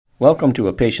Welcome to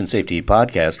a patient safety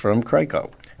podcast from CRICO.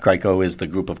 CRICO is the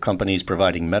group of companies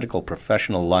providing medical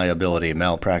professional liability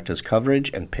malpractice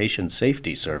coverage and patient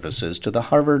safety services to the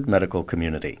Harvard medical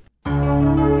community.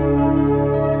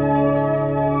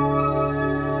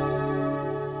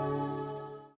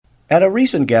 At a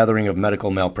recent gathering of medical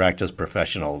malpractice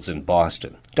professionals in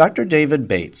Boston, Dr. David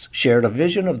Bates shared a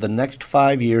vision of the next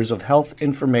 5 years of health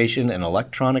information and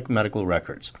electronic medical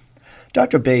records.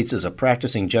 Dr. Bates is a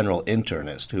practicing general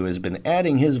internist who has been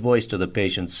adding his voice to the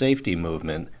patient safety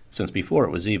movement since before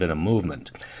it was even a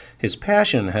movement. His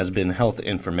passion has been health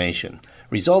information,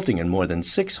 resulting in more than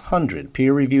 600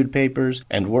 peer-reviewed papers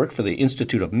and work for the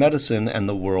Institute of Medicine and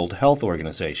the World Health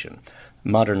Organization.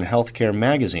 Modern Healthcare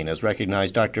magazine has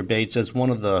recognized Dr. Bates as one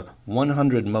of the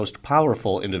 100 most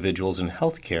powerful individuals in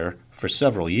healthcare for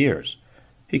several years.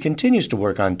 He continues to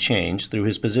work on change through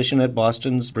his position at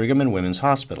Boston's Brigham and Women's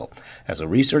Hospital as a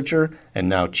researcher and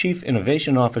now Chief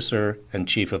Innovation Officer and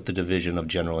Chief of the Division of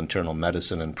General Internal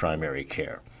Medicine and Primary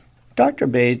Care. Dr.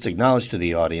 Bates acknowledged to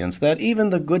the audience that even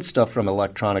the good stuff from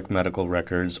electronic medical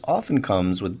records often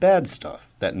comes with bad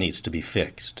stuff that needs to be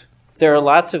fixed. There are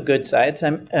lots of good sides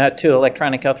to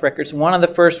electronic health records. One of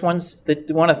the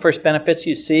first benefits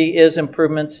you see is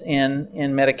improvements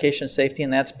in medication safety,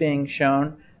 and that's being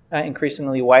shown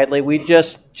increasingly widely. We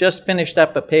just finished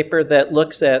up a paper that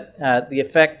looks at the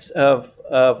effects of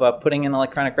putting in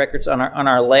electronic records on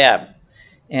our lab,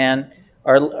 and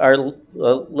our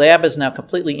lab is now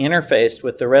completely interfaced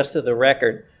with the rest of the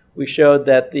record. We showed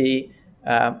that the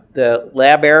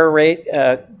lab error rate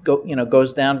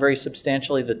goes down very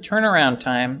substantially. The turnaround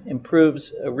time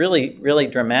improves really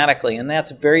dramatically, and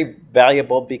that's very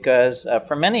valuable because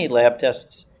for many lab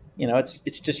tests,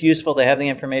 it's just useful to have the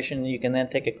information. You can then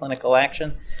take a clinical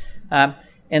action. And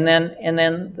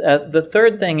then the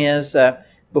third thing is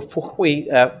before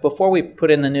we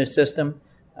put in the new system,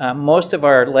 most of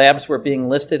our labs were being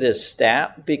listed as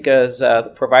stat because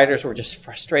the providers were just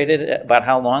frustrated about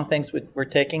how long things were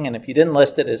taking. And if you didn't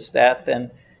list it as stat, then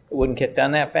it wouldn't get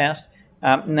done that fast.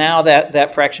 Now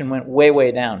that fraction went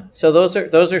way down. So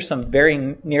those are some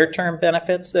very near-term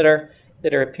benefits that are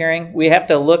appearing. We have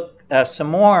to look some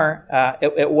more at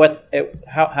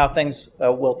how things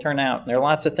will turn out. And there are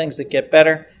lots of things that get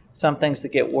better, some things that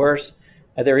get worse.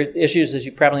 There are issues, as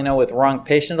you probably know, with wrong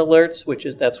patient alerts,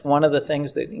 that's one of the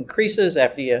things that increases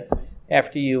after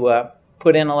you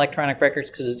put in electronic records,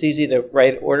 because it's easy to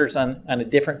write orders on a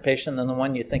different patient than the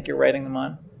one you think you're writing them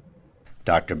on.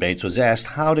 Dr. Bates was asked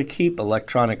how to keep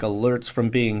electronic alerts from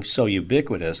being so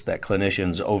ubiquitous that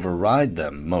clinicians override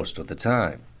them most of the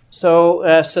time. So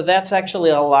that's actually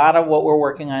a lot of what we're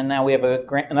working on now. We have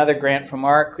another grant from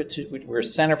ARC, we're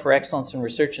Center for Excellence in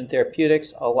Research and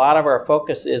Therapeutics. A lot of our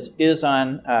focus is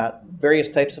on various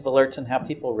types of alerts and how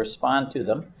people respond to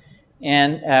them.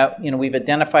 And we've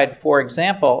identified, for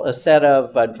example, a set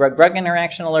of drug-drug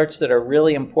interaction alerts that are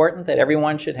really important that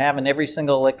everyone should have in every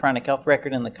single electronic health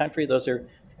record in the country. Those are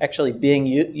actually being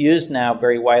used now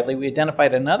very widely. We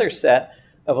identified another set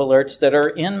of alerts that are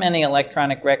in many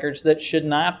electronic records that should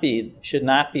not be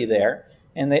there,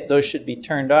 and those should be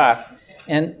turned off.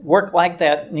 And work like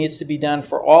that needs to be done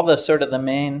for all the sort of the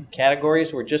main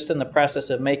categories. We're just in the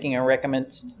process of making a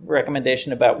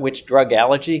recommendation about which drug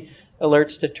allergy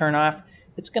alerts to turn off.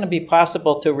 It's going to be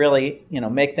possible to really,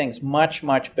 make things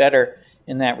much better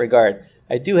in that regard.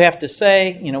 I do have to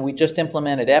say, we just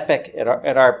implemented Epic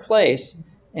at our place.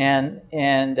 And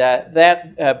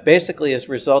that basically has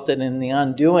resulted in the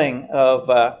undoing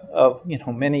of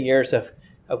many years of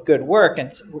good work,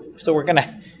 and so we're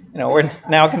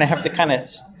now gonna have to kind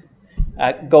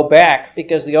of go back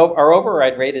because our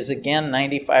override rate is again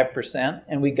 95%,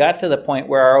 and we got to the point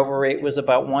where our overrate was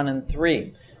about 1 in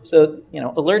 3. So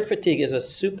alert fatigue is a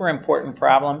super important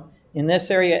problem in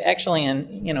this area. Actually,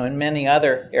 in many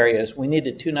other areas, we need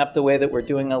to tune up the way that we're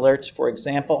doing alerts. For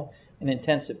example, in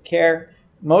intensive care.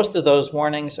 Most of those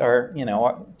warnings are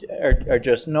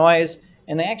just noise,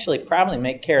 and they actually probably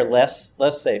make care less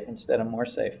safe instead of more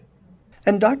safe.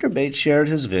 And Dr. Bates shared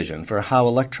his vision for how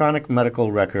electronic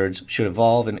medical records should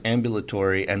evolve in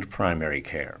ambulatory and primary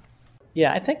care.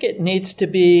 Yeah, I think it needs to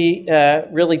be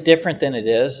really different than it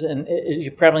is. And as you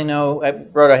probably know, I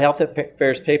wrote a health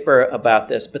affairs paper about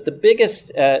this. But the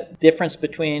biggest difference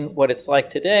between what it's like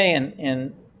today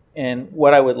and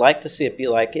what I would like to see it be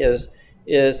like is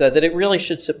that it really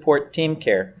should support team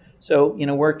care. So,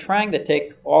 we're trying to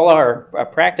take all our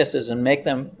practices and make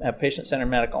them patient-centered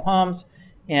medical homes.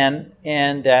 And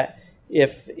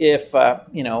if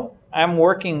I'm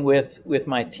working with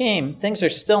my team, things are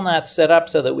still not set up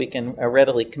so that we can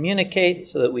readily communicate,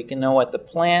 so that we can know what the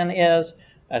plan is,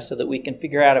 so that we can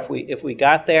figure out if we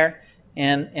got there.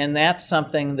 And that's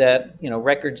something that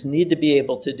records need to be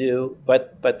able to do,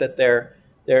 but that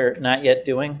they're not yet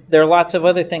doing. There are lots of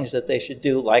other things that they should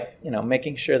do, like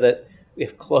making sure that we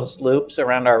have closed loops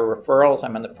around our referrals.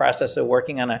 I'm in the process of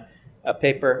working on a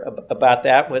paper about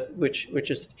that, which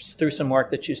is through some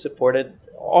work that you supported.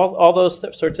 All those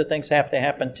sorts of things have to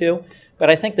happen too. But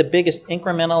I think the biggest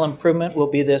incremental improvement will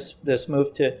be this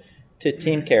move to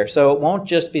team care. So it won't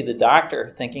just be the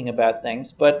doctor thinking about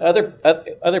things, but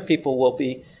other people will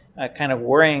be kind of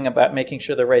worrying about making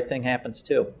sure the right thing happens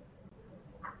too.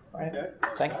 All right.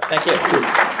 Okay. Thank you.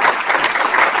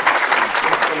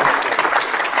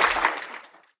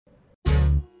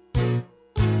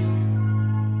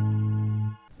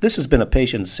 This has been a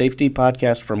patient safety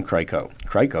podcast from CRICO.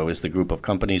 CRICO is the group of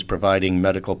companies providing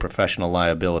medical professional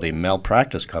liability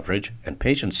malpractice coverage and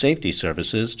patient safety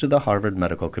services to the Harvard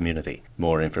medical community.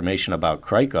 More information about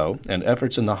CRICO and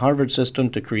efforts in the Harvard system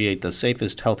to create the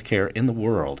safest healthcare in the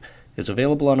world is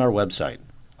available on our website,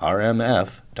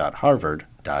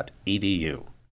 rmf.harvard.edu.